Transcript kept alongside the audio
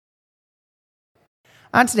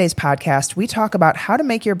On today's podcast, we talk about how to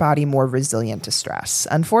make your body more resilient to stress.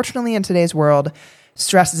 Unfortunately, in today's world,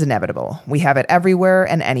 stress is inevitable. We have it everywhere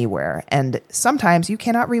and anywhere, and sometimes you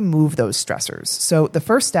cannot remove those stressors. So the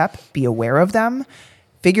first step, be aware of them,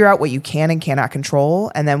 figure out what you can and cannot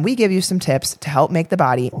control, and then we give you some tips to help make the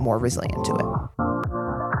body more resilient to it.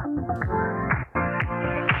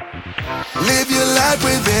 Live your life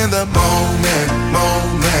within the moment.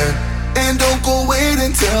 And don't go wait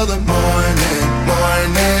until the morning.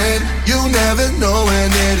 You never know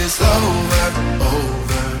when it is over.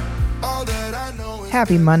 All that I know is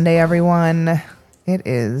Happy Monday, everyone. It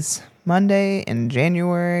is Monday in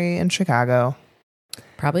January in Chicago.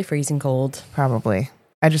 Probably freezing cold. Probably.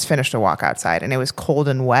 I just finished a walk outside and it was cold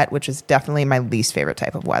and wet, which is definitely my least favorite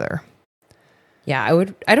type of weather. Yeah,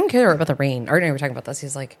 I don't care about the rain. Art and I were talking about this.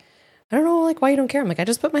 He's like, I don't know, like, why you don't care. I'm like, I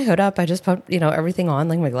just put my hood up. I just put, everything on,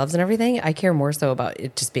 like my gloves and everything. I care more so about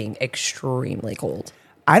it just being extremely cold.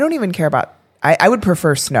 I don't even care about, I would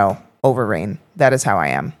prefer snow over rain. That is how I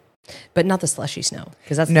am. But not the slushy snow.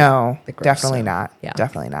 Because that's No, the gross definitely snow. not. Yeah.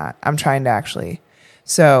 Definitely not. I'm trying to actually.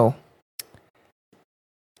 So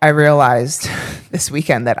I realized this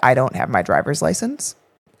weekend that I don't have my driver's license.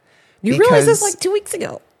 You realized this because- like 2 weeks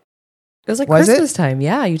ago. It was like Was it? Christmas time.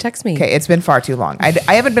 Yeah, you text me. Okay, it's been far too long. I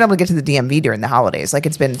haven't been able to get to the DMV during the holidays. Like,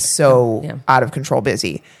 it's been so Yeah. out of control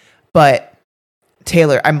busy. But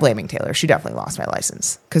Taylor, I'm blaming Taylor. She definitely lost my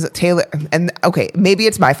license. Because Taylor, and okay, maybe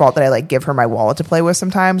it's my fault that I like give her my wallet to play with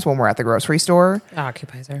sometimes when we're at the grocery store. It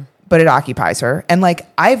occupies her. But it occupies her. And like,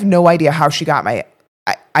 I have no idea how she got my,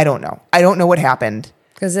 I don't know. I don't know what happened.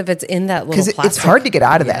 Because if it's in that little Because plastic, it's hard to get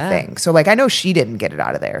out of that Yeah. thing. So like, I know she didn't get it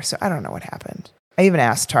out of there. So I don't know what happened. I even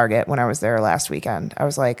asked Target when I was there last weekend. I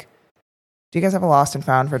was like, do you guys have a lost and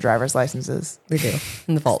found for driver's licenses? We do.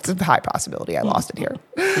 In the vault. It's a high possibility I lost it here.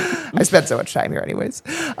 I spent so much time here anyways.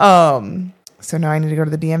 So now I need to go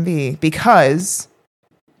to the DMV because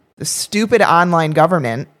the stupid online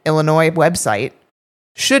government Illinois website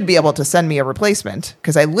should be able to send me a replacement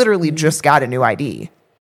because I literally just got a new ID.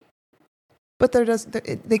 But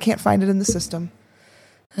they can't find it in the system.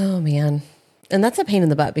 Oh, man. And that's a pain in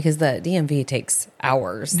the butt because the DMV takes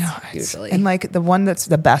hours usually. And like the one that's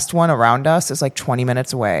the best one around us is like 20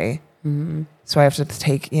 minutes away. Mm-hmm. So I have to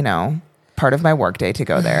take, part of my workday to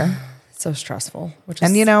go there. So stressful. Which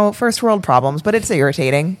is, And, first world problems, but it's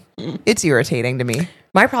irritating. It's irritating to me.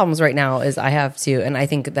 my problems right now is I have to, and I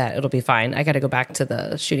think that it'll be fine. I got to go back to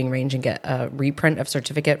the shooting range and get a reprint of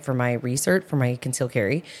certificate for my recert for my concealed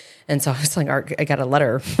carry. And so I was like, I got a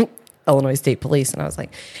letter Illinois State Police. And I was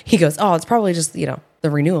like, he goes, oh, it's probably just, the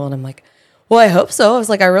renewal. And I'm like, well, I hope so. I was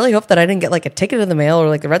like, I really hope that I didn't get like a ticket in the mail or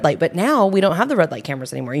like the red light. But now we don't have the red light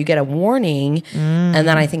cameras anymore. You get a warning. And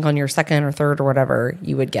then I think on your second or third or whatever,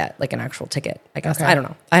 you would get like an actual ticket, I guess. Okay. I don't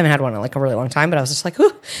know. I haven't had one in like a really long time, but I was just like,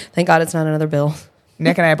 whew, thank God it's not another bill.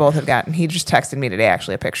 Nick and I both have gotten, he just texted me today,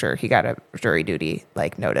 actually, a picture. He got a jury duty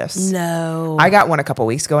notice. No. I got one a couple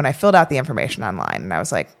weeks ago and I filled out the information online and I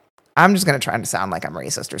was like, I'm just going to try to sound like I'm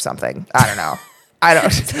racist or something. I don't know.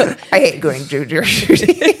 I hate going to jury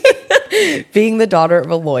duty. Being the daughter of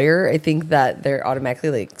a lawyer, I think that they're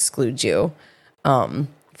automatically exclude you from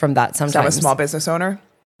that sometimes. So I'm a small business owner.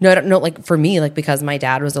 No, I don't know. Like for me, like because my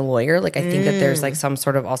dad was a lawyer, like I think that there's like some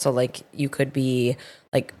sort of also like you could be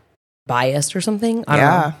like biased or something. I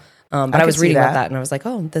don't know. But I was reading about that and I was like,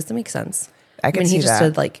 oh, this makes sense. I can see he just that.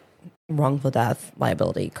 did like wrongful death,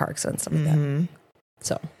 liability, car accident, stuff like that.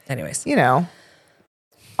 So, anyways,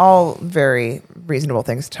 all very reasonable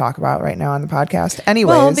things to talk about right now on the podcast. Anyways.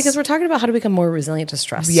 well, because we're talking about how to become more resilient to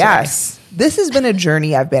stress. Yes. This has been a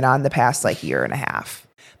journey I've been on the past year and a half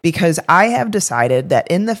because I have decided that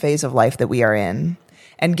in the phase of life that we are in,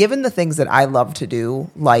 and given the things that I love to do,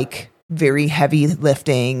 like very heavy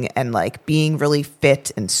lifting and like being really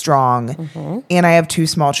fit and strong, and I have 2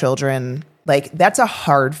 small children, like that's a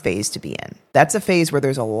hard phase to be in. That's a phase where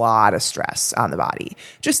there's a lot of stress on the body.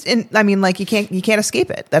 You can't escape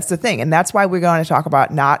it. That's the thing. And that's why we're going to talk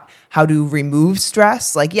about not how to remove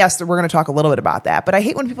stress. Like, yes, we're going to talk a little bit about that, but I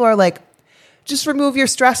hate when people are like, just remove your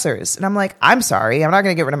stressors. And I'm like, I'm sorry. I'm not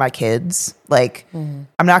going to get rid of my kids. Like, I'm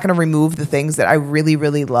not going to remove the things that I really,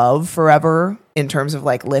 really love forever in terms of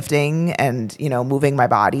like lifting and, moving my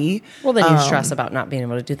body. Well, then you stress about not being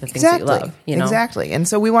able to do the things that you love. Exactly. And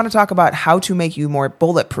so we want to talk about how to make you more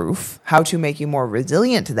bulletproof, how to make you more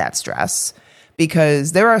resilient to that stress,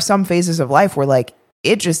 because there are some phases of life where like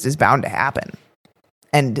it just is bound to happen.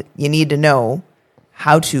 And you need to know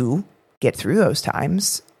how to get through those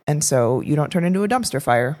times. And so you don't turn into a dumpster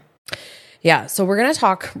fire. Yeah. So we're going to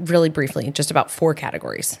talk really briefly just about 4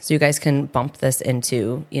 categories. So you guys can bump this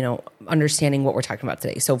into, understanding what we're talking about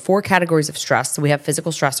today. So 4 categories of stress. So we have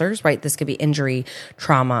physical stressors, right? This could be injury,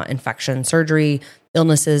 trauma, infection, surgery,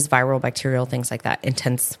 illnesses, viral, bacterial, things like that,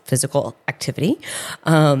 intense physical activity.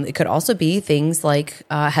 It could also be things like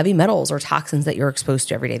heavy metals or toxins that you're exposed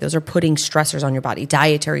to every day. Those are putting stressors on your body,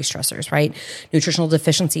 dietary stressors, right? Nutritional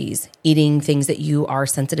deficiencies, eating things that you are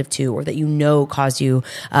sensitive to or that cause you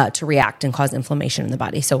to react and cause inflammation in the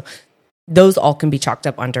body. So those all can be chalked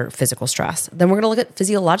up under physical stress. Then we're going to look at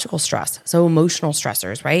physiological stress. So emotional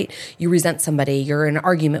stressors, right? You resent somebody, you're in an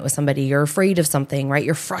argument with somebody, you're afraid of something, right?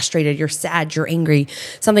 You're frustrated, you're sad, you're angry.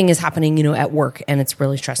 Something is happening, at work and it's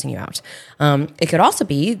really stressing you out. It could also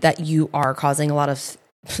be that you are causing a lot of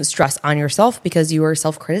stress on yourself because you are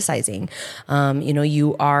self-criticizing.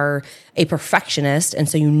 You are a perfectionist and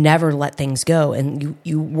so you never let things go and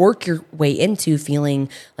you work your way into feeling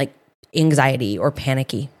like anxiety or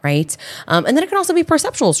panicky, right? And then it can also be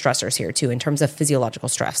perceptual stressors here too, in terms of physiological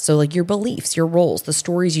stress. So like your beliefs, your roles, the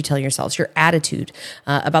stories you tell yourselves, your attitude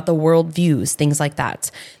about the world views, things like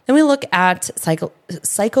that. Then we look at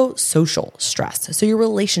psychosocial stress. So your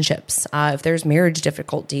relationships, if there's marriage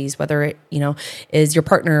difficulties, whether it, is your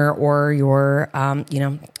partner or your,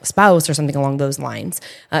 spouse or something along those lines.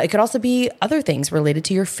 It could also be other things related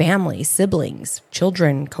to your family, siblings,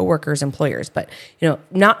 children, coworkers, employers, but,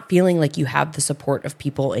 not feeling like you have the support of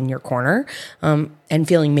people in your corner, and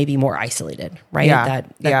feeling maybe more isolated, right? Yeah.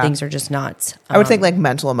 That things are just not. I would think like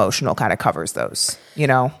mental, emotional kind of covers those,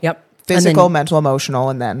 Yep. Physical, mental, emotional,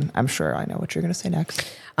 and then I'm sure I know what you're going to say next.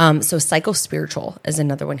 So psychospiritual is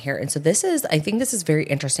another one here. And so I think this is very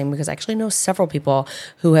interesting because I actually know several people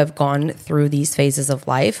who have gone through these phases of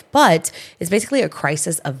life, but it's basically a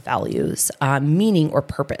crisis of values, meaning or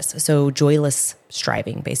purpose. So joyless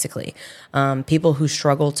striving, basically. People who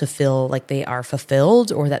struggle to feel like they are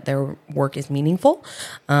fulfilled or that their work is meaningful.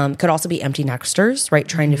 Could also be empty nesters, right?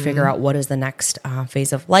 Trying to figure out what is the next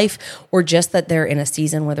phase of life, or just that they're in a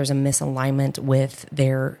season where there's a misalignment with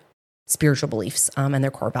their spiritual beliefs and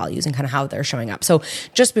their core values and kind of how they're showing up. So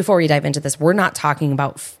just before we dive into this, we're not talking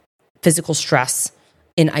about physical stress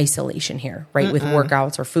in isolation here, right? With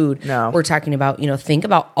workouts or food. No. We're talking about, think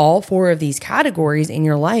about all 4 of these categories in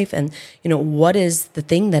your life and, what is the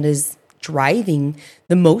thing that is driving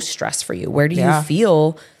the most stress for you? Where do you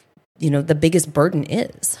feel, the biggest burden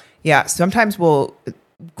is? Yeah. Sometimes we'll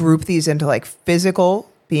group these into like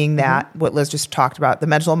physical being that, what Liz just talked about, the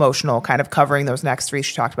mental, emotional, kind of covering those next 3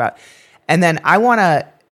 she talked about. And then I want to,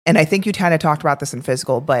 and I think you kind of talked about this in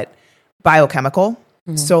physical, but biochemical.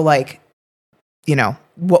 So like,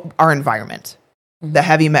 what our environment, the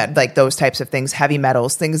heavy like those types of things, heavy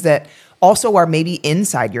metals, things that also are maybe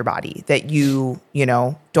inside your body that you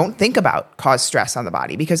don't think about cause stress on the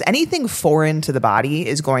body, because anything foreign to the body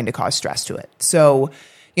is going to cause stress to it. So,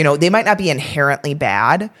 they might not be inherently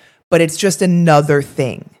bad, but it's just another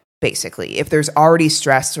thing, basically. If there's already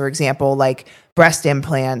stress, for example, like breast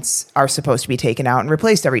implants are supposed to be taken out and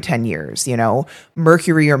replaced every 10 years,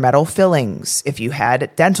 mercury or metal fillings. If you had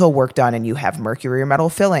dental work done and you have mercury or metal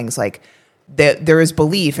fillings, like there is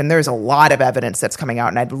belief and there's a lot of evidence that's coming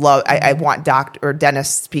out. And I want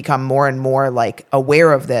dentists to become more and more like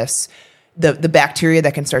aware of this. The bacteria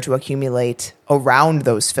that can start to accumulate around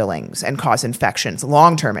those fillings and cause infections,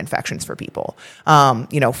 long-term infections for people.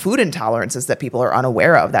 Food intolerances that people are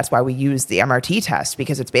unaware of. That's why we use the MRT test,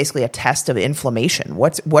 because it's basically a test of inflammation.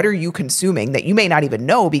 What are you consuming that you may not even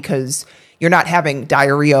know because you're not having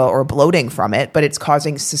diarrhea or bloating from it, but it's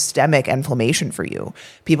causing systemic inflammation for you.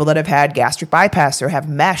 People that have had gastric bypass or have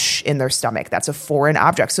mesh in their stomach, that's a foreign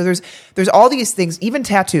object. So there's all these things, even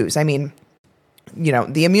tattoos. I mean,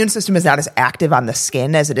 the immune system is not as active on the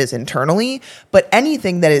skin as it is internally, but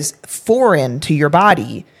anything that is foreign to your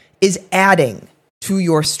body is adding to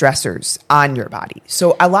your stressors on your body.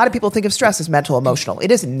 So a lot of people think of stress as mental, emotional.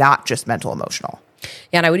 It is not just mental, emotional.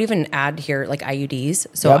 Yeah. And I would even add here like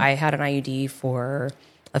IUDs. So I had an IUD for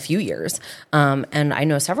a few years. And I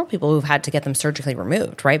know several people who've had to get them surgically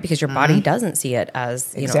removed, right? Because your body doesn't see it as,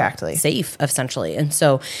 safe, essentially. And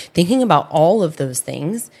so thinking about all of those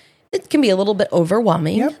things, it can be a little bit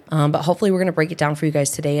overwhelming, but hopefully we're going to break it down for you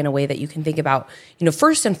guys today in a way that you can think about,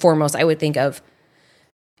 first and foremost, I would think of,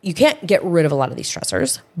 you can't get rid of a lot of these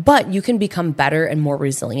stressors, but you can become better and more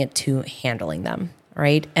resilient to handling them,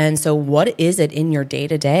 right? And so what is it in your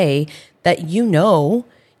day-to-day that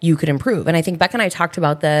you could improve. And I think Becca and I talked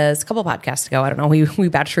about this a couple podcasts ago. I don't know, we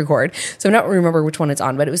batch record, so I don't remember which one it's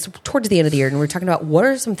on, but it was towards the end of the year, and we were talking about what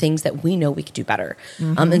are some things that we know we could do better.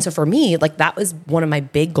 And so for me, like that was one of my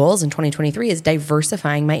big goals in 2023 is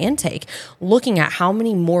diversifying my intake, looking at how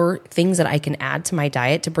many more things that I can add to my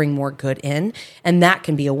diet to bring more good in. And that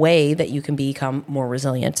can be a way that you can become more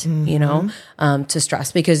resilient, you know, to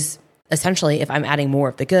stress, because essentially if I'm adding more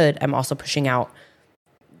of the good, I'm also pushing out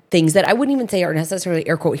things that I wouldn't even say are necessarily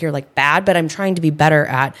air quote here like bad, but I'm trying to be better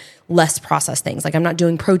at less processed things. Like I'm not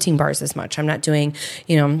doing protein bars as much. I'm not doing,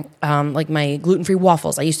 you know, like my gluten-free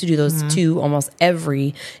waffles. I used to do those too almost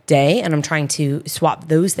every day. And I'm trying to swap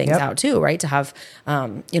those things out too, right? To have,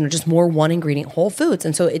 you know, just more one ingredient whole foods.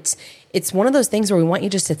 And so it's one of those things where we want you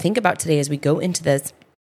just to think about today as we go into this.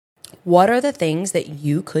 What are the things that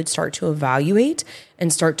you could start to evaluate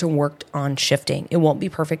and start to work on shifting? It won't be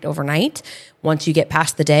perfect overnight. Once you get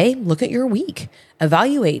past the day, look at your week.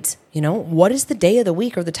 Evaluate, you know, what is the day of the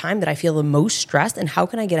week or the time that I feel the most stressed, and how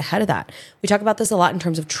can I get ahead of that? We talk about this a lot in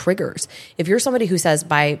terms of triggers. If you're somebody who says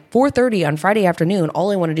by 4:30 on Friday afternoon,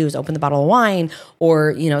 all I want to do is open the bottle of wine,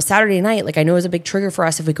 or, you know, Saturday night, like I know is a big trigger for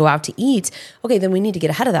us if we go out to eat, okay, then we need to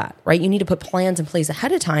get ahead of that, right? You need to put plans in place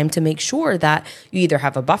ahead of time to make sure that you either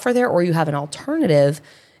have a buffer there or you have an alternative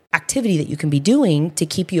activity that you can be doing to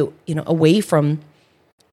keep you, you know, away from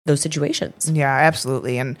those situations. Yeah,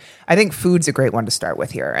 absolutely. And I think food's a great one to start with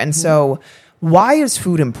here. And so why is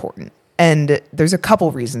food important? And there's a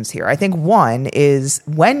couple reasons here. I think one is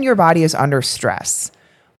when your body is under stress,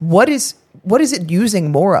 what is it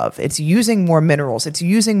using more of? It's using more minerals. It's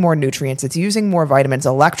using more nutrients. It's using more vitamins,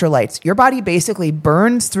 electrolytes. Your body basically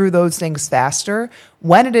burns through those things faster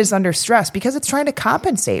when it is under stress because it's trying to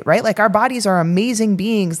compensate, right? Like our bodies are amazing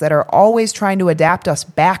beings that are always trying to adapt us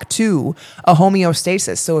back to a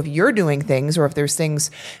homeostasis. So if you're doing things, or if there's things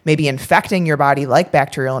maybe infecting your body like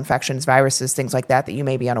bacterial infections, viruses, things like that you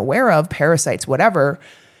may be unaware of, parasites, whatever,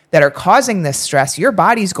 that are causing this stress, your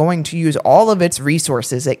body's going to use all of its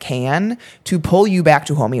resources it can to pull you back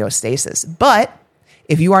to homeostasis. But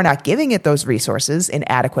if you are not giving it those resources in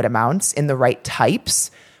adequate amounts, in the right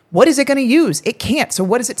types, what is it going to use? It can't. So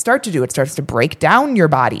what does it start to do? It starts to break down your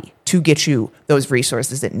body to get you those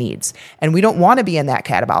resources it needs. And we don't want to be in that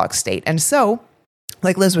catabolic state. And so,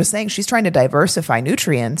 like Liz was saying, she's trying to diversify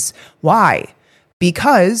nutrients. Why?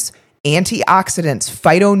 Because antioxidants,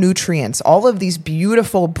 phytonutrients, all of these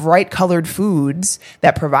beautiful, bright colored foods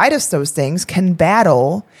that provide us those things can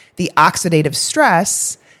battle the oxidative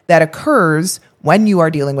stress that occurs when you are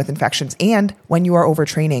dealing with infections and when you are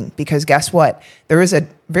overtraining. Because guess what? There is a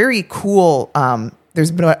very cool, there's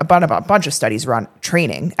been a bunch of studies around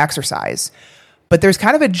training, exercise, but there's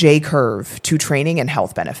kind of a J curve to training and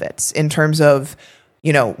health benefits in terms of,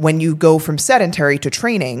 you know, when you go from sedentary to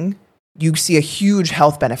training, you see a huge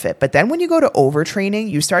health benefit. But then when you go to overtraining,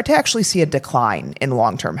 you start to actually see a decline in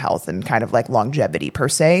long-term health and kind of like longevity per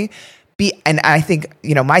se. And I think,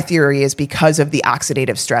 you know, my theory is because of the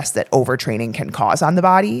oxidative stress that overtraining can cause on the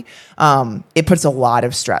body, it puts a lot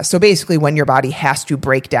of stress. So basically when your body has to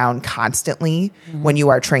break down constantly when you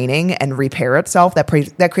are training and repair itself, that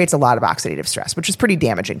creates a lot of oxidative stress, which is pretty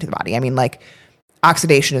damaging to the body. I mean, like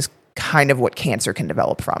oxidation is kind of what cancer can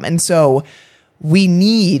develop from. And so we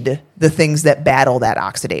need the things that battle that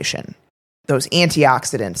oxidation, those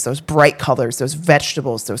antioxidants, those bright colors, those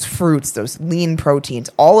vegetables, those fruits, those lean proteins,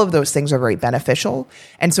 all of those things are very beneficial.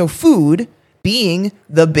 And so food being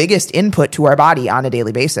the biggest input to our body on a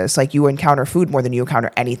daily basis, like you encounter food more than you encounter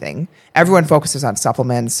anything. Everyone focuses on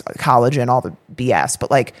supplements, collagen, all the BS, but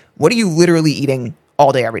like, what are you literally eating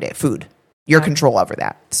all day, every day? Food. Your control over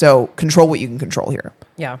that. So control what you can control here.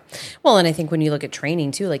 Yeah. Well, and I think when you look at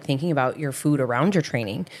training too, like thinking about your food around your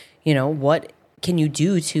training, you know, what can you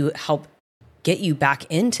do to help get you back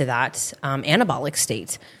into that anabolic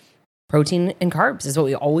state? Protein and carbs is what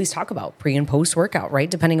we always talk about pre and post workout, right?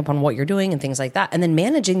 Depending upon what you're doing and things like that. And then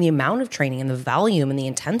managing the amount of training and the volume and the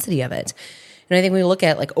intensity of it. And I think we look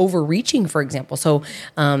at like overreaching, for example. So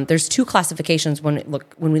there's two classifications when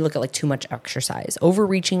we look at like too much exercise,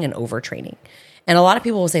 overreaching and overtraining. And a lot of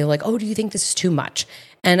people will say like, oh, do you think this is too much?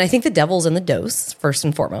 And I think the devil's in the dose, first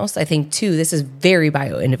and foremost. I think, two, this is very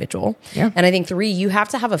bio-individual. Yeah. And I think, three, you have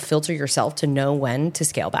to have a filter yourself to know when to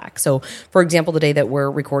scale back. So, for example, the day that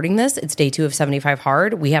we're recording this, it's day 2 of 75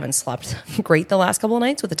 Hard. We haven't slept great the last couple of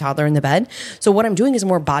nights with a toddler in the bed. So what I'm doing is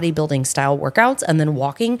more bodybuilding style workouts and then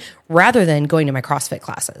walking rather than going to my CrossFit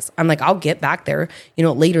classes. I'm like, I'll get back there, you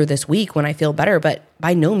know, later this week when I feel better, but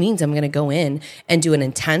by no means I'm going to go in and do an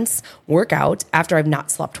intense workout after I've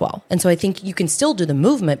not slept well. And so I think you can still do the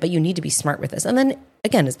movement, but you need to be smart with this. And then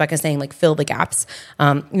again, as Becca's saying, like fill the gaps,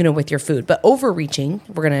 with your food. But overreaching,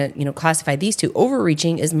 we're going to, classify these two.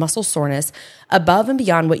 Overreaching is muscle soreness above and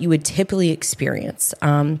beyond what you would typically experience.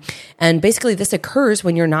 And basically this occurs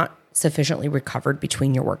when you're not sufficiently recovered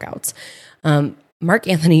between your workouts. Mark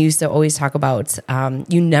Anthony used to always talk about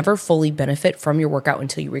you never fully benefit from your workout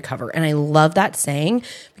until you recover. And I love that saying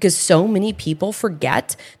because so many people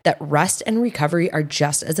forget that rest and recovery are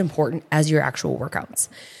just as important as your actual workouts.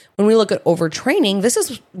 When we look at overtraining, this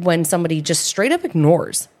is when somebody just straight up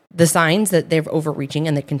ignores the signs that they're overreaching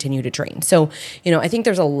and they continue to train. So, I think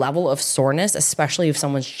there's a level of soreness, especially if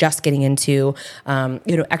someone's just getting into,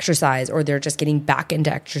 exercise, or they're just getting back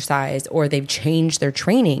into exercise, or they've changed their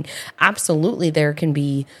training. Absolutely, there can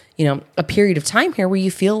be, a period of time here where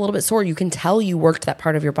you feel a little bit sore. You can tell you worked that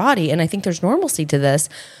part of your body. And I think there's normalcy to this,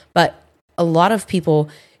 but a lot of people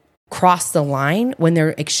cross the line when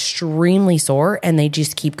they're extremely sore and they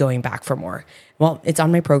just keep going back for more. Well, it's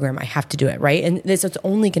on my program. I have to do it, right? And it's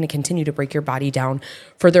only going to continue to break your body down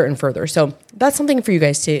further and further. So that's something for you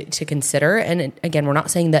guys to consider. And again, we're not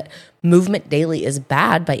saying that movement daily is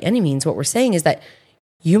bad by any means. What we're saying is that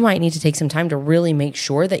you might need to take some time to really make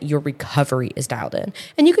sure that your recovery is dialed in.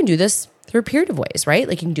 And you can do this through a period of ways, right?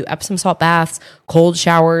 Like you can do Epsom salt baths, cold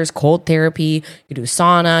showers, cold therapy. You can do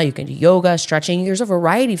sauna, you can do yoga, stretching. There's a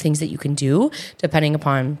variety of things that you can do depending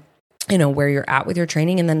upon where you're at with your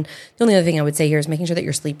training. And then the only other thing I would say here is making sure that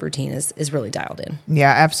your sleep routine is really dialed in.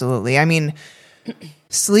 Yeah, absolutely. I mean,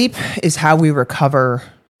 sleep is how we recover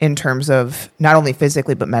in terms of not only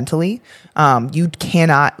physically, but mentally. You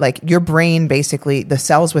cannot, your brain, basically, the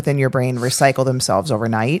cells within your brain recycle themselves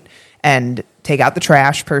overnight and take out the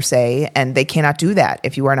trash per se, and they cannot do that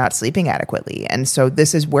if you are not sleeping adequately. And so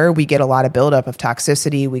this is where we get a lot of buildup of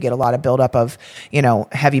toxicity. We get a lot of buildup of,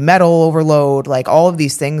 heavy metal overload, all of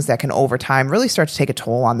these things that can over time really start to take a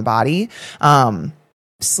toll on the body.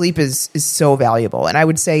 Sleep is so valuable. And I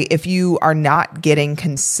would say if you are not getting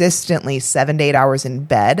consistently 7 to 8 hours in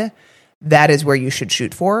bed, that is where you should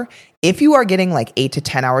shoot for. If you are getting 8 to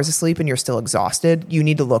 10 hours of sleep and you're still exhausted, you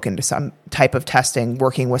need to look into some type of testing,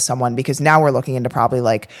 working with someone, because now we're looking into probably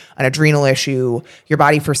an adrenal issue. Your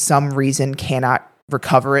body for some reason cannot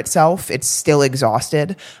recover itself. It's still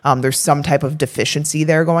exhausted. There's some type of deficiency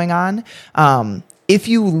there going on. If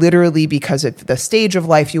you literally, because of the stage of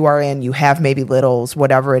life you are in, you have maybe littles,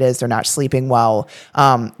 whatever it is, they're not sleeping well,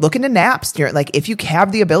 look into naps. If you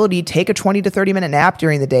have the ability, take a 20 to 30 minute nap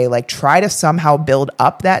during the day, try to somehow build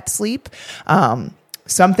up that sleep.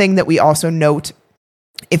 Something that we also note,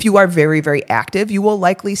 if you are very, very active, you will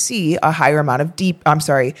likely see a higher amount of deep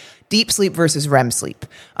sleep versus REM sleep.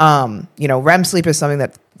 REM sleep is something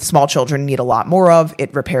that small children need a lot more of.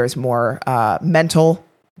 It repairs more mental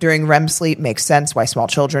during REM sleep. Makes sense why small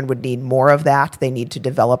children would need more of that. They need to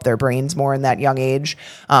develop their brains more in that young age.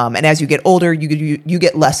 And as you get older, you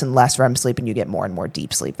get less and less REM sleep and you get more and more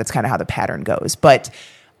deep sleep. That's kind of how the pattern goes. But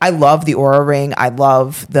I love the Oura Ring. I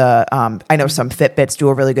love I know some Fitbits do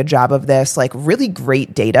a really good job of this, really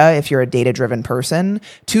great data if you're a data-driven person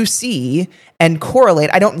to see and correlate.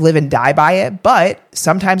 I don't live and die by it, but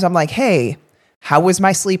sometimes I'm like, hey, how was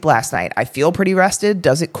my sleep last night? I feel pretty rested.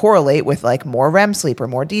 Does it correlate with more REM sleep or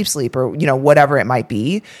more deep sleep or, whatever it might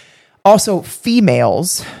be? Also,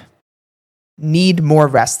 females need more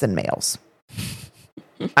rest than males.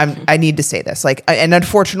 I need to say this. And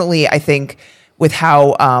unfortunately, I think with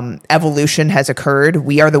how evolution has occurred,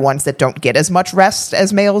 we are the ones that don't get as much rest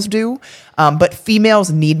as males do. But females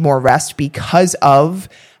need more rest because of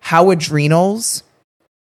how adrenals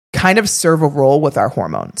kind of serve a role with our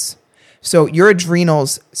hormones. So your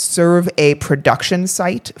adrenals serve a production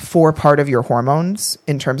site for part of your hormones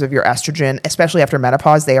in terms of your estrogen, especially after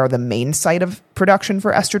menopause. They are the main site of production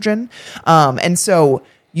for estrogen. And so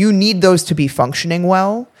you need those to be functioning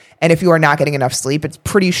well. And if you are not getting enough sleep, it's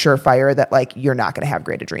pretty surefire that you're not going to have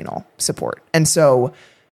great adrenal support. And so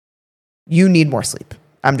you need more sleep.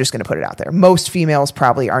 I'm just going to put it out there. Most females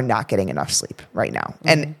probably are not getting enough sleep right now,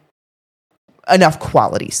 and enough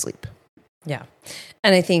quality sleep. Yeah.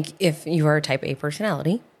 And I think if you are a type A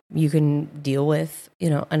personality, you can deal with,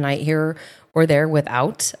 a night here or there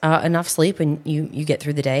without enough sleep and you get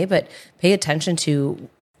through the day. But pay attention to,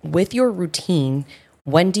 with your routine,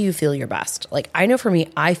 when do you feel your best? I know for me,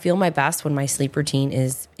 I feel my best when my sleep routine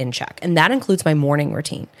is in check. And that includes my morning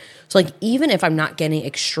routine. So even if I'm not getting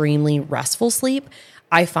extremely restful sleep,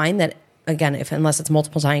 I find that, again, unless it's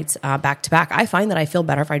multiple nights back to back, I find that I feel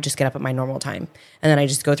better if I just get up at my normal time. And then I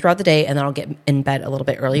just go throughout the day and then I'll get in bed a little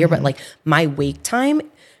bit earlier. Mm-hmm. But my wake time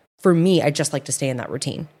for me, I just like to stay in that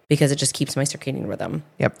routine because it just keeps my circadian rhythm.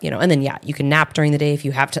 Yep. And then, you can nap during the day if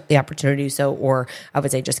you have the opportunity to do so, or I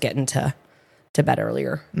would say just get into bed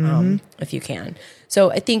earlier if you can.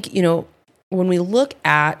 So I think, when we look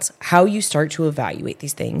at how you start to evaluate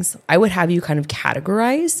these things, I would have you kind of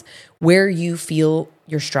categorize where you feel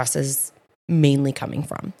your stress is mainly coming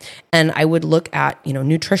from. And I would look at,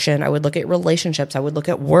 nutrition. I would look at relationships. I would look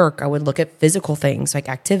at work. I would look at physical things like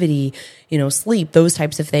activity, sleep, those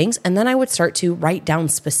types of things. And then I would start to write down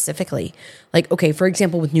specifically, like, okay, for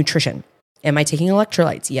example, with nutrition, am I taking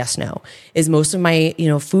electrolytes? Yes, no. Is most of my,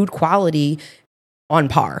 food quality on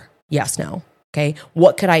par? Yes, no. Okay.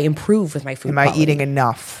 What could I improve with my food quality? Am I eating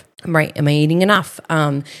enough? Right. Am I eating enough?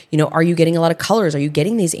 Are you getting a lot of colors? Are you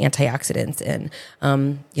getting these antioxidants in?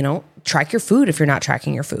 Track your food if you're not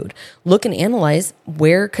tracking your food. Look and analyze,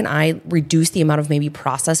 where can I reduce the amount of maybe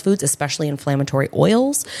processed foods, especially inflammatory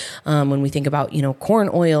oils? When we think about, corn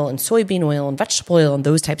oil and soybean oil and vegetable oil and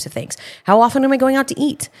those types of things. How often am I going out to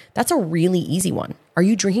eat? That's a really easy one. Are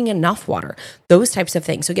you drinking enough water? Those types of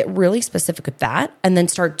things. So get really specific with that and then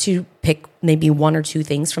start to pick maybe one or two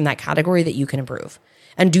things from that category that you can improve.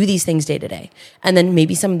 And do these things day to day. And then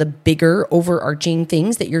maybe some of the bigger overarching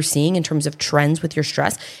things that you're seeing in terms of trends with your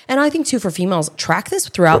stress. And I think too, for females, track this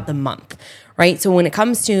throughout the month, right? So when it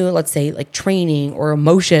comes to, let's say, like training or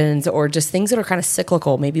emotions or just things that are kind of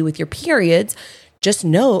cyclical, maybe with your periods, just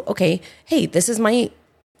know, okay, hey, this is my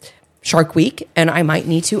Shark Week, and I might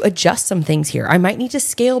need to adjust some things here. I might need to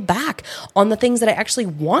scale back on the things that I actually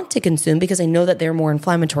want to consume because I know that they're more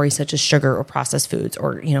inflammatory, such as sugar or processed foods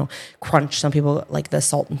or, crunch. Some people like the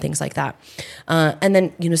salt and things like that. And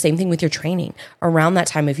then, same thing with your training. Around that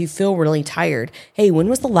time, if you feel really tired, hey, when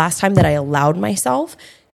was the last time that I allowed myself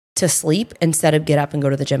to sleep instead of get up and go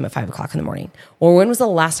to the gym at 5 o'clock in the morning? Or when was the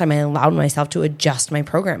last time I allowed myself to adjust my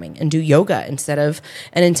programming and do yoga instead of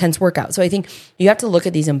an intense workout? So I think you have to look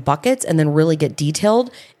at these in buckets and then really get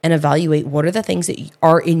detailed and evaluate what are the things that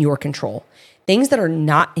are in your control. Things that are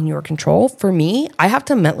not in your control, for me, I have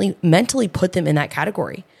to mentally put them in that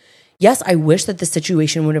category. Yes, I wish that the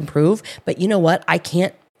situation would improve, but you know what? I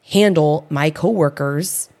can't handle my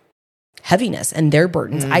coworkers' heaviness and their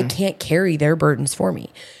burdens. I can't carry their burdens for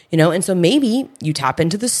me, and so maybe you tap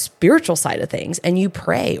into the spiritual side of things and you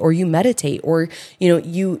pray or you meditate or,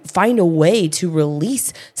 you find a way to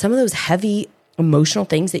release some of those heavy emotional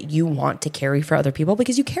things that you want to carry for other people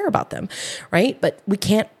because you care about them, right? But we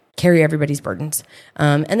can't carry everybody's burdens.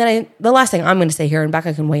 And then the last thing I'm going to say here, and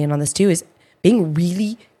Becca can weigh in on this too, is being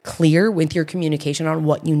really clear with your communication on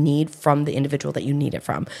what you need from the individual that you need it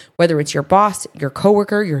from, whether it's your boss, your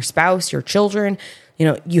coworker, your spouse, your children.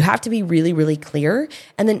 You have to be really, really clear.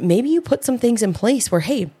 And then maybe you put some things in place where,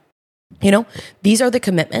 hey, these are the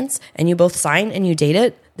commitments and you both sign and you date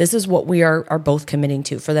it. This is what we are both committing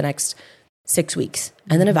to for the next 6 weeks,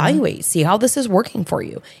 and then evaluate, see how this is working for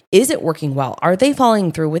you. Is it working well? Are they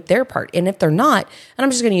following through with their part? And if they're not, and I'm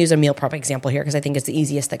just going to use a meal prep example here because I think it's the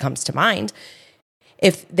easiest that comes to mind.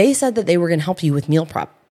 If they said that they were going to help you with meal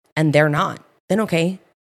prep and they're not, then okay,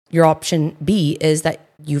 your option B is that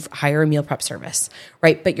you hire a meal prep service,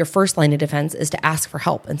 right? But your first line of defense is to ask for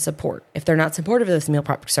help and support if they're not supportive of this meal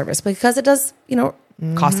prep service because it does,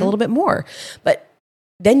 cost a little bit more. But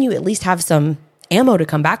then you at least have some ammo to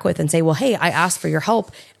come back with and say, well, hey, I asked for your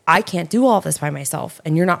help. I can't do all this by myself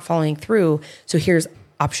and you're not following through. So here's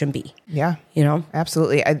option B. Yeah.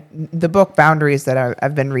 Absolutely. The book Boundaries that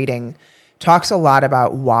I've been reading talks a lot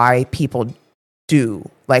about why people do,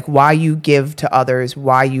 like why you give to others,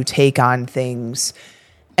 why you take on things.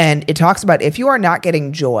 And it talks about if you are not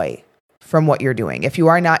getting joy from what you're doing, if you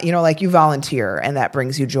are not, like you volunteer and that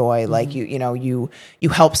brings you joy, like you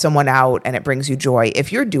help someone out and it brings you joy.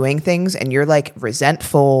 If you're doing things and you're like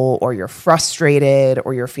resentful or you're frustrated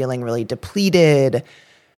or you're feeling really depleted,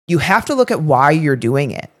 you have to look at why you're doing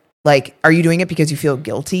it. Like, are you doing it because you feel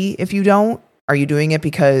guilty if you don't? Are you doing it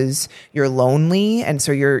because you're lonely? And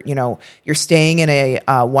so you're staying in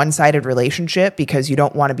a one-sided relationship because you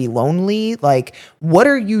don't want to be lonely? Like, what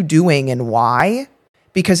are you doing and why?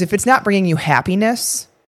 Because if it's not bringing you happiness,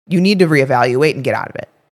 you need to reevaluate and get out of it.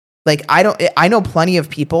 Like, I know plenty of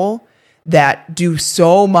people that do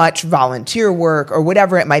so much volunteer work or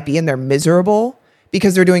whatever it might be, and they're miserable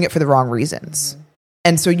because they're doing it for the wrong reasons.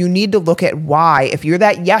 And so you need to look at why. If you're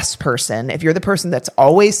that yes person, if you're the person that's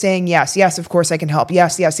always saying yes, yes, of course I can help,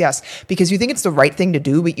 yes, yes, yes, because you think it's the right thing to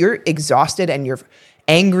do, but you're exhausted and you're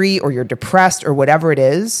angry or you're depressed or whatever it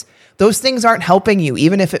is, those things aren't helping you,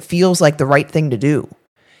 even if it feels like the right thing to do.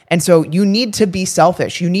 And so you need to be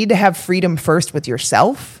selfish. You need to have freedom first with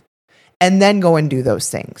yourself and then go and do those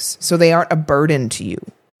things so they aren't a burden to you.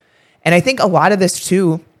 And I think a lot of this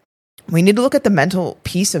too we need to look at the mental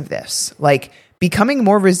piece of this. Like, becoming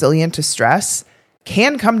more resilient to stress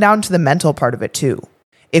can come down to the mental part of it too.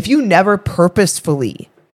 If you never purposefully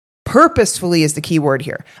is the key word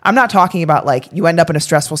here. I'm not talking about like you end up in a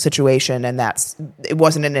stressful situation and it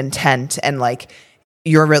wasn't an intent and like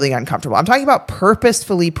you're really uncomfortable. I'm talking about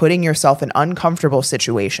purposefully putting yourself in uncomfortable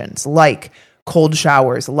situations like cold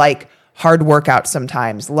showers, like hard workouts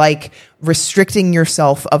sometimes, like restricting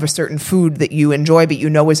yourself of a certain food that you enjoy but you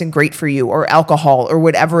know isn't great for you, or alcohol, or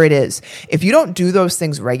whatever it is. If you don't do those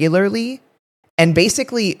things regularly and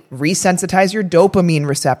basically resensitize your dopamine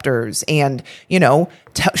receptors and, you know,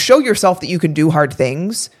 show yourself that you can do hard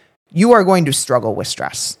things, you are going to struggle with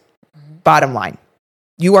stress. Bottom line.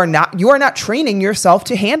 You are not training yourself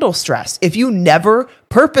to handle stress if you never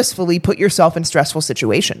purposefully put yourself in stressful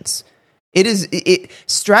situations.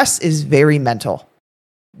 Stress is very mental,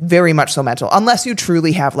 very much so mental, unless you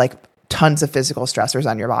truly have like tons of physical stressors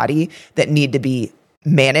on your body that need to be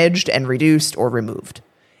managed and reduced or removed.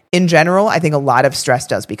 In general, I think a lot of stress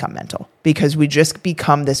does become mental because we just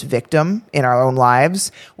become this victim in our own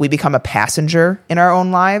lives. We become a passenger in our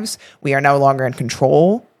own lives. We are no longer in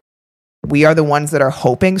control. We are the ones that are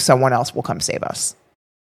hoping someone else will come save us.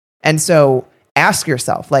 And so ask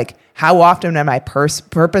yourself, like, how often am I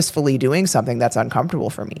purposefully doing something that's uncomfortable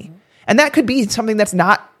for me? And that could be something that's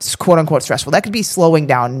not quote unquote stressful. That could be slowing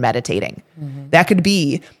down and meditating. That could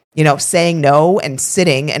be, you know, saying no and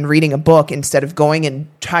sitting and reading a book instead of going and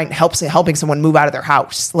helping someone move out of their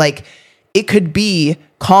house. Like, it could be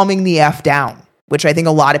calming the F down, which I think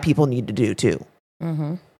a lot of people need to do too.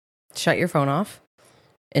 Shut your phone off.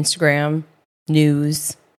 Instagram,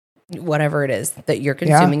 news, whatever it is that you're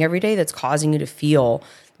consuming every day that's causing you to feel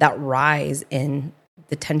that rise in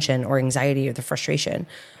the tension or anxiety or the frustration.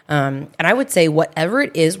 And I would say whatever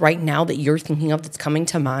it is right now that you're thinking of that's coming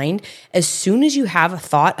to mind, as soon as you have a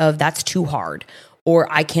thought of that's too hard or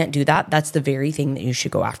I can't do that, that's the very thing that you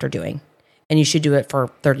should go after doing. And you should do it for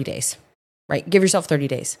 30 days, right? Give yourself 30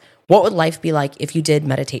 days. What would life be like if you did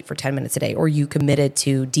meditate for 10 minutes a day, or you committed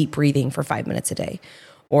to deep breathing for 5 minutes a day,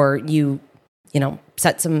 or you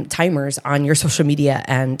set some timers on your social media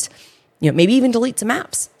and, maybe even delete some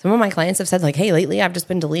apps. Some of my clients have said like, hey, lately I've just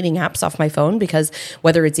been deleting apps off my phone because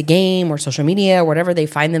whether it's a game or social media or whatever, they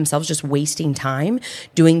find themselves just wasting time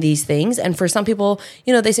doing these things. And for some people,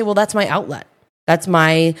 they say, well, that's my outlet. That's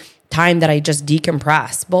my time that I just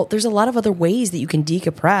decompress. Well, there's a lot of other ways that you can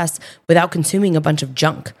decompress without consuming a bunch of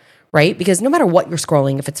junk, right? Because no matter what you're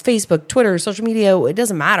scrolling, if it's Facebook, Twitter, social media, it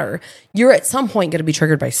doesn't matter. You're at some point going to be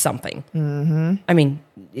triggered by something. I mean,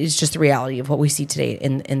 it's just the reality of what we see today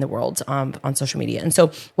in the world on social media. And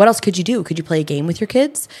so what else could you do? Could you play a game with your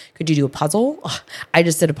kids? Could you do a puzzle? I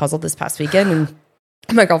just did a puzzle this past weekend and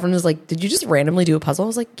my girlfriend was like, did you just randomly do a puzzle? I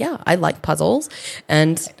was like, yeah, I like puzzles.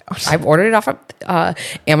 And I've ordered it off of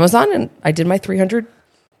Amazon and I did my 300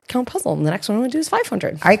 count puzzle. And the next one I'm going to do is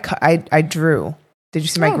 500. I drew. Did you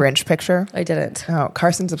see my Grinch picture? I didn't. Oh,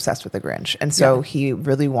 Carson's obsessed with the Grinch. And so he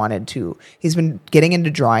really wanted to, he's been getting into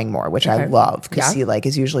drawing more, which I love because he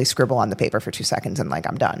is usually scribble on the paper for 2 seconds and like,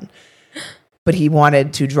 I'm done. But he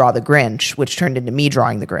wanted to draw the Grinch, which turned into me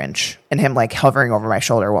drawing the Grinch and him like hovering over my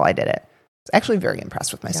shoulder while I did it. I was actually very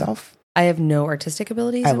impressed with myself. I have no artistic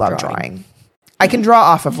abilities. I love drawing. I can draw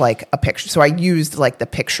off of like a picture. So I used like the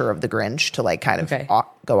picture of the Grinch to like kind of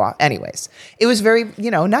go off. Anyways, it was very,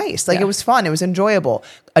 nice. Like it was fun. It was enjoyable.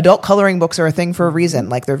 Adult coloring books are a thing for a reason.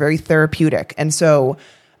 Like they're very therapeutic. And so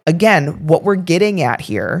again, what we're getting at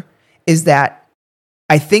here is that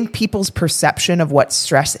I think people's perception of what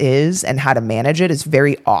stress is and how to manage it is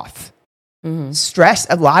very off. Stress,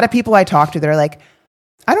 a lot of people I talk to, they're like,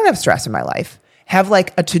 I don't have stress in my life, have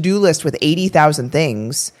like a to-do list with 80,000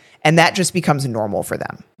 things. And that just becomes normal for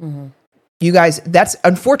them. You guys, that's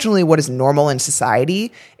unfortunately what is normal in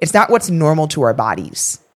society. It's not what's normal to our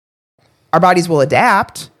bodies. Our bodies will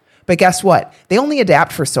adapt, but guess what? They only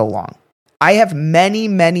adapt for so long. I have many,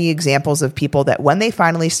 many examples of people that when they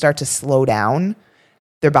finally start to slow down,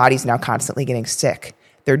 their body's now constantly getting sick.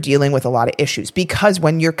 They're dealing with a lot of issues because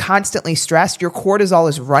when you're constantly stressed, your cortisol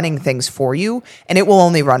is running things for you and it will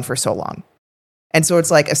only run for so long. And so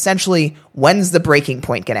it's like, essentially, when's the breaking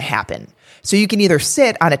point going to happen? So you can either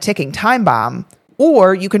sit on a ticking time bomb,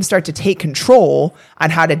 or you can start to take control on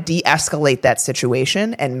how to de-escalate that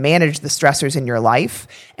situation and manage the stressors in your life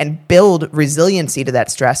and build resiliency to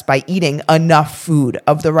that stress by eating enough food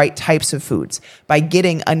of the right types of foods, by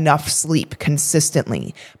getting enough sleep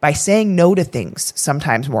consistently, by saying no to things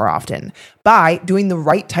sometimes more often, by doing the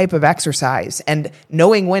right type of exercise and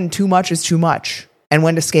knowing when too much is too much and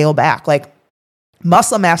when to scale back. Like,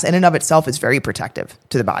 muscle mass in and of itself is very protective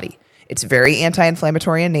to the body. It's very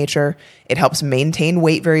anti-inflammatory in nature. It helps maintain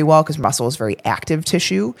weight very well because muscle is very active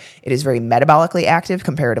tissue. It is very metabolically active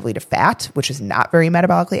comparatively to fat, which is not very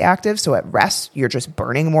metabolically active. So at rest, you're just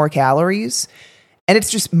burning more calories. And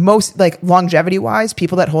it's just most like longevity wise,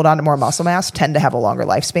 people that hold on to more muscle mass tend to have a longer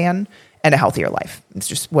lifespan and a healthier life. It's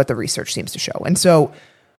just what the research seems to show. And so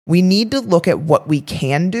we need to look at what we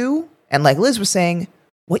can do. And like Liz was saying,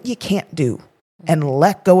 what you can't do, and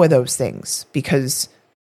let go of those things, because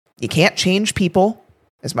you can't change people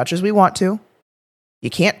as much as we want to. You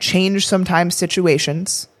can't change sometimes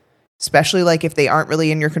situations, especially like if they aren't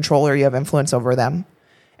really in your control or you have influence over them.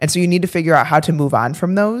 And so you need to figure out how to move on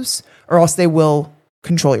from those, or else they will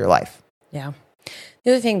control your life. Yeah.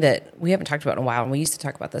 The other thing that we haven't talked about in a while, and we used to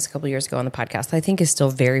talk about this a couple of years ago on the podcast, I think is still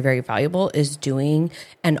very, very valuable, is doing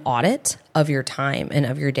an audit of your time and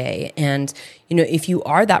of your day. And, you know, if you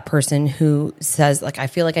are that person who says, like, I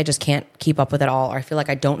feel like I just can't keep up with it all, or I feel like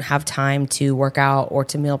I don't have time to work out or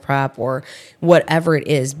to meal prep or whatever it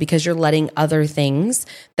is, because you're letting other things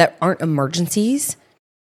that aren't emergencies,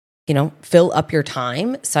 you know, fill up your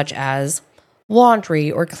time, such as laundry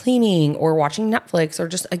or cleaning or watching Netflix or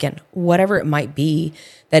just, again, whatever it might be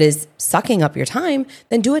that is sucking up your time,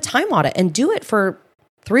 then do a time audit and do it for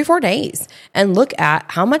 3-4 days and look at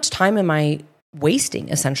how much time am I wasting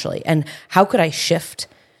essentially, and how could I shift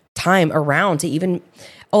time around to even,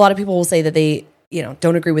 a lot of people will say that they, you know,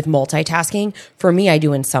 don't agree with multitasking. For me, I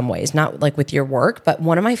do in some ways, not like with your work, but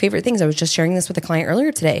one of my favorite things, I was just sharing this with a client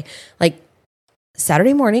earlier today, like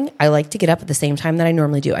Saturday morning, I like to get up at the same time that I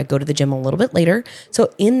normally do. I go to the gym a little bit later.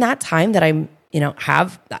 So in that time that I'm, you know,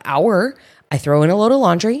 have the hour, I throw in a load of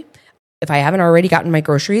laundry. If I haven't already gotten my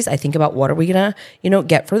groceries, I think about what are we going to, you know,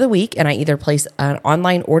 get for the week. And I either place an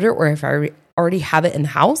online order, or if I already have it in the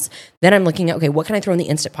house, then I'm looking at, okay, what can I throw in the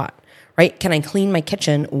Instant Pot, right? Can I clean my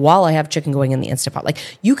kitchen while I have chicken going in the Instant Pot? Like,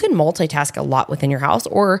 you can multitask a lot within your house,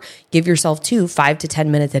 or give yourself 5 to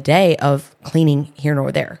 10 minutes a day of cleaning here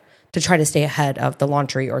nor there, to try to stay ahead of the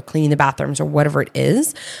laundry or cleaning the bathrooms or whatever it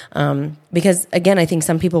is. Because again, I think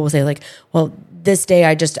some people will say like, well, this day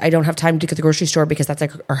I don't have time to go to the grocery store because that's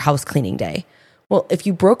like our house cleaning day. Well, if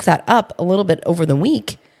you broke that up a little bit over the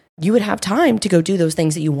week, you would have time to go do those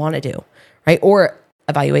things that you want to do, right? Or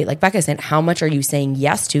evaluate, like Becca said, how much are you saying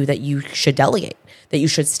yes to that you should delegate, that you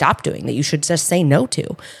should stop doing, that you should just say no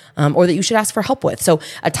to, or that you should ask for help with. So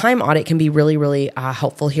a time audit can be really, really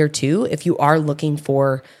helpful here too, if you are looking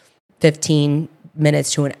for 15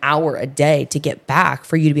 minutes to an hour a day to get back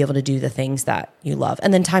for you to be able to do the things that you love.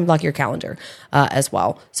 And then time block your calendar as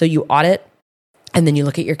well. So you audit, and then you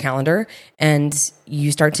look at your calendar and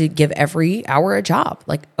you start to give every hour a job.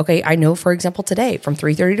 Like, okay, I know, for example, today from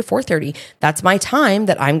 3:30 to 4:30, that's my time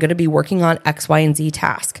that I'm going to be working on X, Y, and Z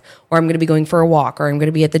task, or I'm going to be going for a walk, or I'm going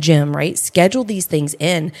to be at the gym, right? Schedule these things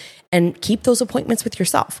in and keep those appointments with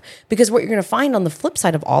yourself. Because what you're going to find on the flip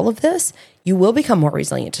side of all of this, you will become more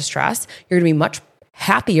resilient to stress. You're going to be much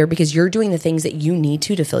happier because you're doing the things that you need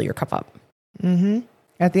to fill your cup up. Mm-hmm.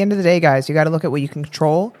 At the end of the day, guys, you got to look at what you can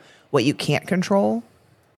control, what you can't control,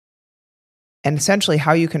 and essentially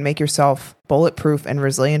how you can make yourself bulletproof and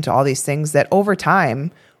resilient to all these things that over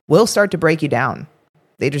time will start to break you down.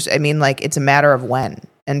 It's a matter of when.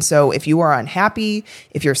 And so if you are unhappy,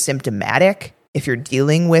 if you're symptomatic, if you're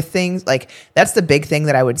dealing with things, like, that's the big thing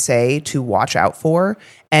that I would say to watch out for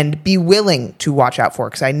and be willing to watch out for.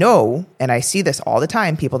 Because I know, and I see this all the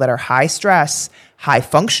time, people that are high stress, high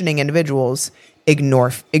functioning individuals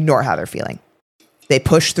ignore how they're feeling. They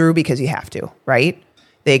push through because you have to, right?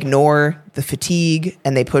 They ignore the fatigue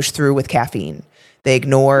and they push through with caffeine. They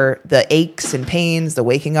ignore the aches and pains, the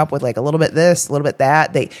waking up with like a little bit this, a little bit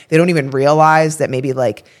that. They don't even realize that maybe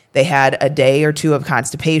like they had a day or two of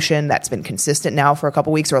constipation that's been consistent now for a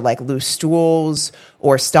couple weeks, or like loose stools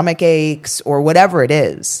or stomach aches or whatever it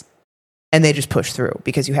is. And they just push through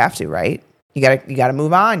because you have to, right? You gotta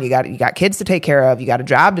move on. You got kids to take care of. You got a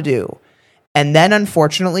job to do. And then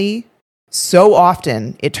unfortunately, so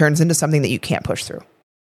often it turns into something that you can't push through.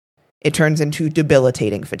 It turns into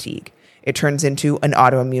debilitating fatigue. It turns into an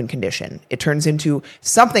autoimmune condition. It turns into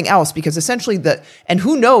something else because essentially and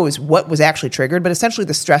who knows what was actually triggered, but essentially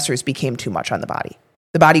the stressors became too much on the body.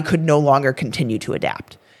 The body could no longer continue to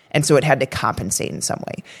adapt. And so it had to compensate in some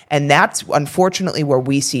way. And that's unfortunately where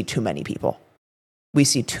we see too many people. We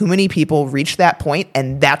see too many people reach that point,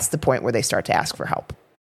 and that's the point where they start to ask for help.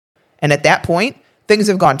 And at that point, things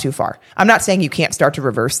have gone too far. I'm not saying you can't start to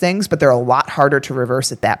reverse things, but they're a lot harder to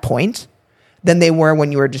reverse at that point than they were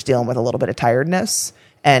when you were just dealing with a little bit of tiredness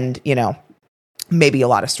and, maybe a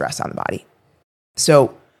lot of stress on the body.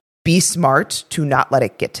 So Be smart to not let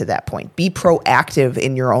it get to that point. Be proactive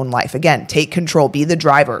in your own life. Again, take control. Be the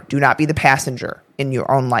driver. Do not be the passenger in your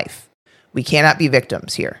own life. We cannot be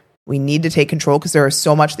victims here. We need to take control because there is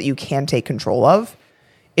so much that you can take control of.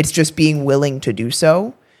 It's just being willing to do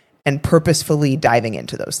so and purposefully diving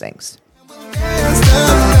into those things. Dance the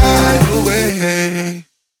night away.